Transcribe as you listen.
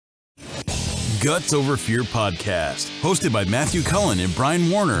Guts Over Fear podcast, hosted by Matthew Cullen and Brian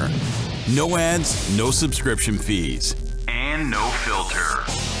Warner. No ads, no subscription fees, and no filter.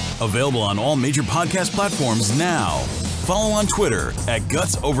 Available on all major podcast platforms now. Follow on Twitter at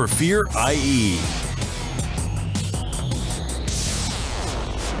GutsOverFearIE.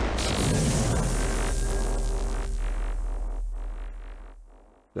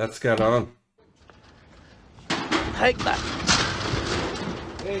 Let's get on. Take that.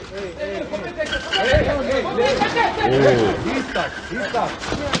 Hey. He's stuck.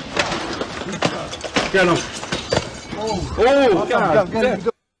 Get him.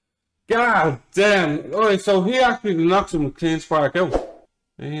 God damn. Alright, so he actually knocked him clean spark out.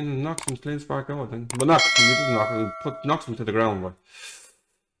 He knocked him clean spark out, I think. But he didn't knock him, knocks him to the ground. Right?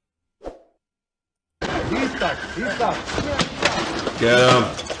 He's stuck. Get him.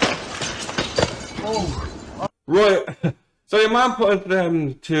 Right. So your man put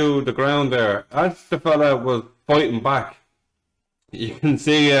them to the ground there. As the fella was fighting back, you can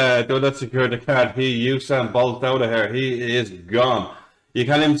see the other security guard, he used to bolt out of here. He is gone. You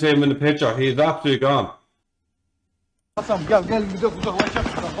can't even see him in the picture. He's absolutely gone. Oh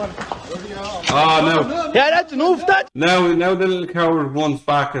no. Yeah, that's enough. Now the little coward runs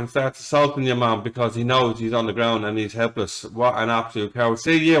back and starts assaulting your man because he knows he's on the ground and he's helpless. What an absolute coward.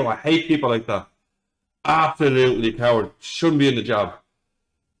 See you, I hate people like that. Absolutely coward. Shouldn't be in the job.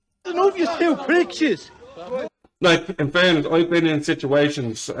 That's enough, you two pricks. Like, in fairness, I've been in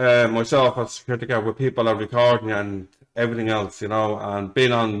situations myself as security guard where people are recording and everything else, you know, and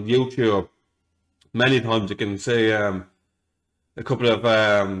been on YouTube many times. You can see a couple of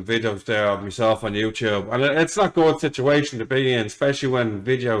videos there of myself on YouTube, and it's not a good situation to be in, especially when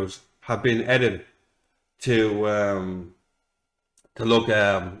videos have been edited to look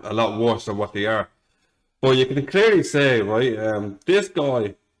a lot worse than what they are. But you can clearly say, right, this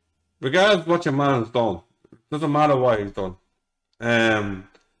guy, regardless of what your man's done, doesn't matter what he's done,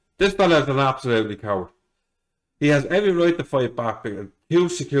 this fella is an absolutely coward. He has every right to fight back because two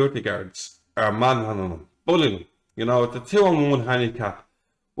security guards are manhandling him, bullying him. You know, it's a 2-on-1 handicap.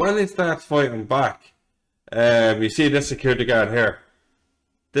 When he starts fighting back, you see this security guard here,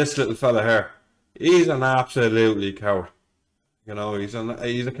 this little fella here, he's an absolutely coward. You know, he's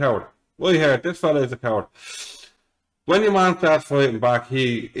a coward. Right here, this fella is a coward. When your man starts fighting back,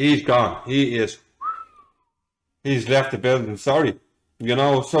 he's gone. He's left the building, sorry. You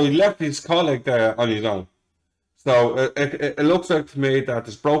know, so he left his colleague there on his own. So it looks like to me that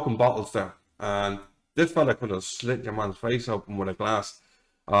there's broken bottles there. And this fella could have slit your man's face open with a glass,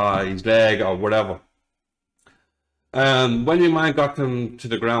 his leg or whatever. And when your man got him to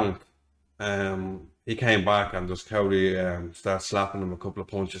the ground, he came back and just cowardly started slapping him a couple of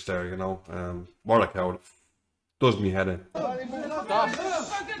punches there, you know. What a coward. Does me head in.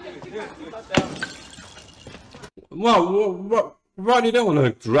 What are you doing?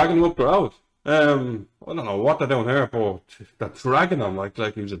 Like, dragging him up the road? I don't know what they're doing here, but they're dragging him like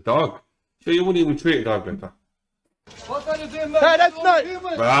he was a dog. So you wouldn't even treat a dog like that. Hey, that's not.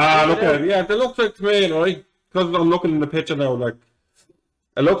 Look at it. Yeah, it looks like to me, right? Because I'm looking in the picture now, like,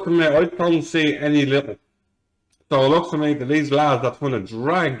 it looks to me, I don't see any little. So it looks to me that these lads are trying to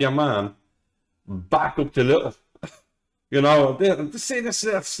drag your man back up to little. You know, see this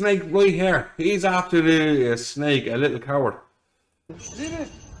snake right here. He's absolutely a snake, a little coward.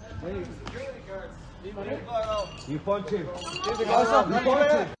 You punch him.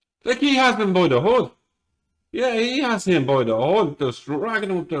 Like, he has him by the hood. Yeah, he has him by the hood, just dragging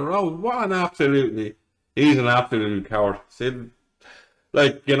him up the road. What an absolutely, he's an absolute coward. See,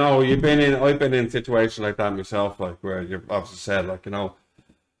 like, you know, I've been in situations like that myself, like, where you've obviously said, like, you know,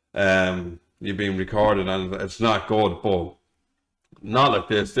 you've been recorded and it's not good, but not like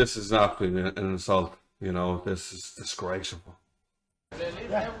this. This is absolutely an insult, you know, this is disgraceful.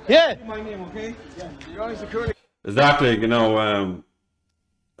 Yeah. My name, okay? Yeah. You're only security. Exactly, you know,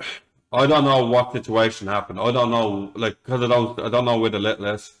 I don't know what situation happened. I don't know, like, because I don't know where the little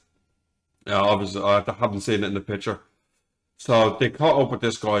is. Obviously, I haven't seen it in the picture. So they caught up with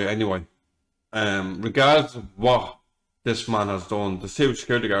this guy anyway. Regardless of what this man has done, the two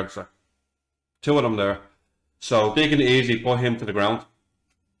security guards there, two of them there. So they can easily put him to the ground,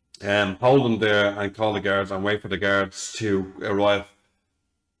 hold him there and call the guards and wait for the guards to arrive.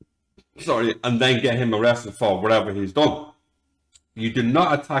 Sorry, and then get him arrested for whatever he's done. You do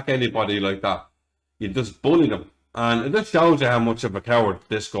not attack anybody like that. You just bully them. And it just shows you how much of a coward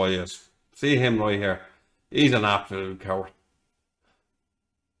this guy is. See him right here. He's an absolute coward.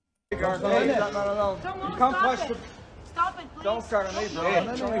 No. You can't push them. Stop it, please. Don't start on me, bro.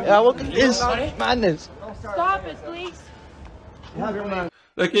 Yeah, look at this madness. Stop it, please. You have your man.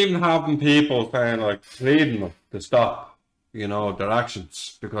 like even having people saying like pleading them to stop, you know, their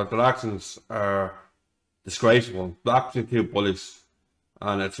actions, because their actions are disgraceful, absolutely bullies,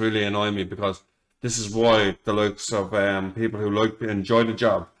 and it's really annoying me, because this is why the likes of people who enjoy the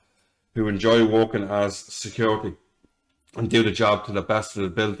job, who enjoy working as security and do the job to the best of their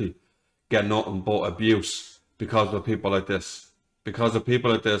ability, get nothing but abuse because of people like this. Because of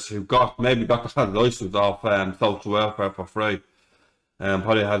people like this who maybe got the license off social welfare for free.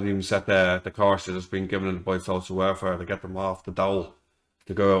 Probably hadn't even set the course that has been given by social welfare to get them off the dole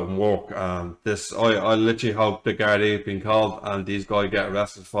to go out and work. I literally hope the Gardaí have been called and these guys get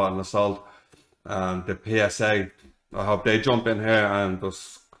arrested for an assault. And the PSA, I hope they jump in here and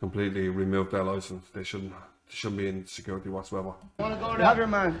just completely remove their license. They shouldn't be in security whatsoever. Want to go there? Have your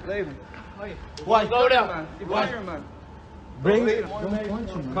man, leave him. Why? Go there. Man. You want your man. Bring it.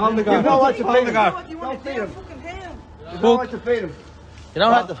 Call the guy. You've no right to feed him. You want to feed him? You've no right to feed him. You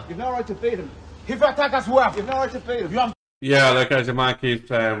don't have to. You've no right to feed him. If you attack us, what? You've no right to feed him. Yeah, like as the man keeps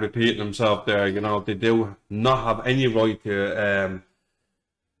repeating himself there, you know, they do not have any right to,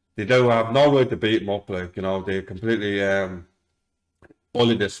 they do have no right to beat him up, like, you know, they completely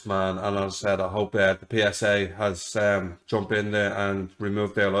bully this man, and as I said, I hope the PSA has jumped in there and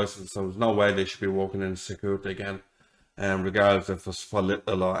removed their license, so there's no way they should be working in security again, regardless if it's for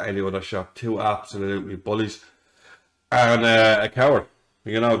Little or any other shop. Two absolutely bullies, and a coward.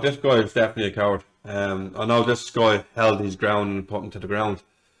 You know, this guy is definitely a coward. I know this guy held his ground and put him to the ground,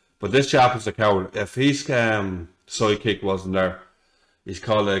 but this chap is a coward. If his sidekick wasn't there, his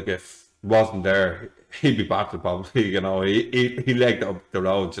colleague, if wasn't there, he'd be battered probably, you know. He legged up the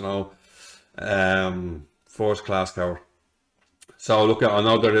road, you know. First class coward. So look, I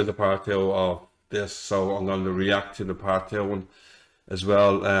know there is a part 2 of this, so I'm going to react to the part 2 one as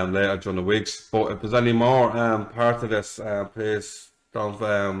well later during the weeks. But if there's any more part of this, please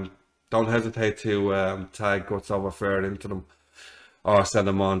don't hesitate to tag Guts Over Fear into them or send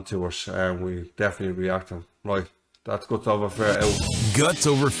them on to us. We definitely react to them. Right. That's Guts Over Fear out. Guts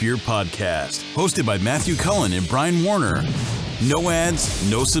Over Fear podcast, hosted by Matthew Cullen and Brian Warner. No ads,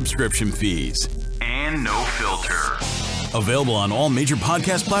 no subscription fees, and no filter. Available on all major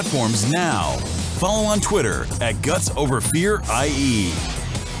podcast platforms now. Follow on Twitter at Guts Over Fear IE.